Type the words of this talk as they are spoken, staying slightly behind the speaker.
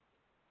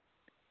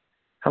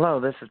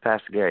Hello, this is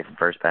Pastor Gary from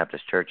First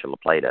Baptist Church of La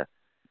Plata.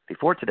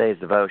 Before today's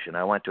devotion,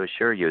 I want to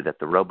assure you that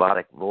the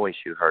robotic voice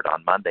you heard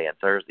on Monday and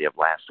Thursday of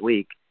last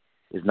week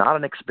is not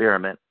an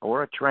experiment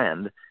or a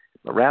trend,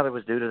 but rather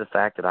was due to the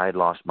fact that I had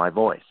lost my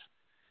voice.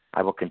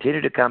 I will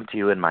continue to come to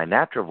you in my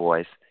natural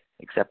voice,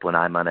 except when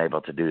I'm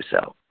unable to do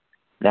so.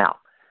 Now,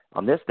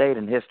 on this date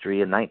in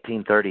history in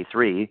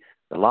 1933,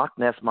 the Loch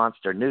Ness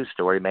Monster news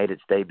story made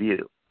its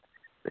debut.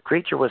 The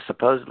creature was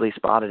supposedly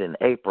spotted in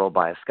April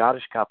by a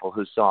Scottish couple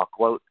who saw,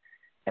 quote,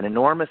 an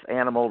enormous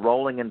animal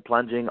rolling and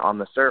plunging on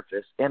the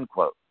surface, end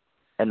quote,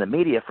 and the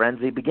media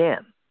frenzy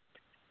began.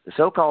 The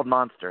so-called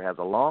monster has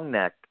a long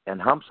neck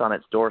and humps on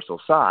its dorsal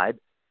side,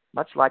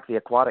 much like the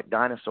aquatic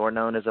dinosaur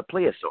known as a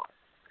plesiosaur.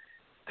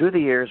 Through the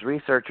years,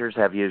 researchers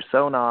have used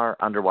sonar,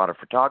 underwater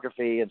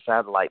photography, and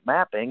satellite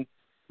mapping,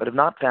 but have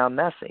not found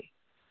Nessie.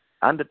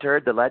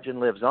 Undeterred, the legend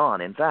lives on.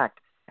 In fact,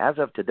 as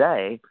of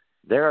today,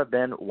 there have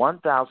been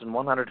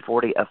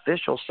 1,140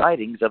 official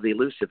sightings of the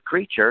elusive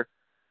creature,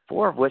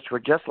 4 of which were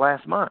just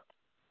last month.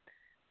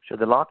 Should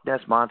the Loch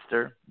Ness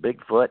Monster,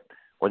 Bigfoot,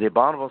 or the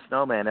abominable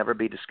snowman ever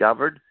be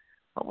discovered,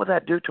 what will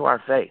that do to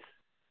our faith?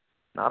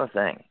 Not a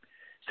thing.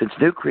 Since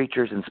new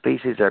creatures and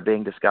species are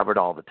being discovered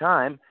all the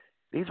time,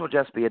 these will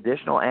just be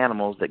additional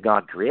animals that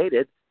God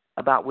created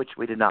about which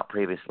we did not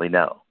previously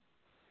know.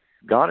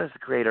 God is the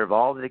creator of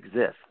all that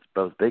exists,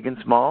 both big and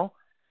small,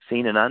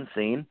 seen and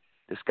unseen,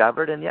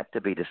 discovered and yet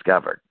to be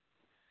discovered.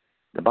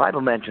 The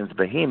Bible mentions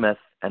Behemoth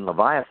and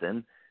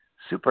Leviathan,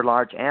 super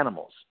large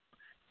animals.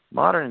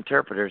 Modern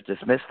interpreters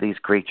dismiss these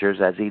creatures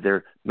as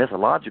either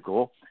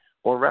mythological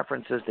or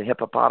references to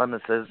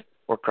hippopotamuses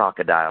or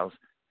crocodiles,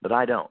 but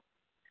I don't.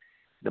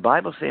 The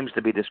Bible seems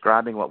to be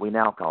describing what we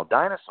now call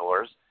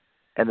dinosaurs,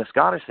 and the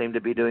Scottish seem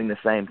to be doing the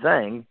same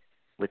thing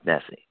with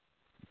Nessie.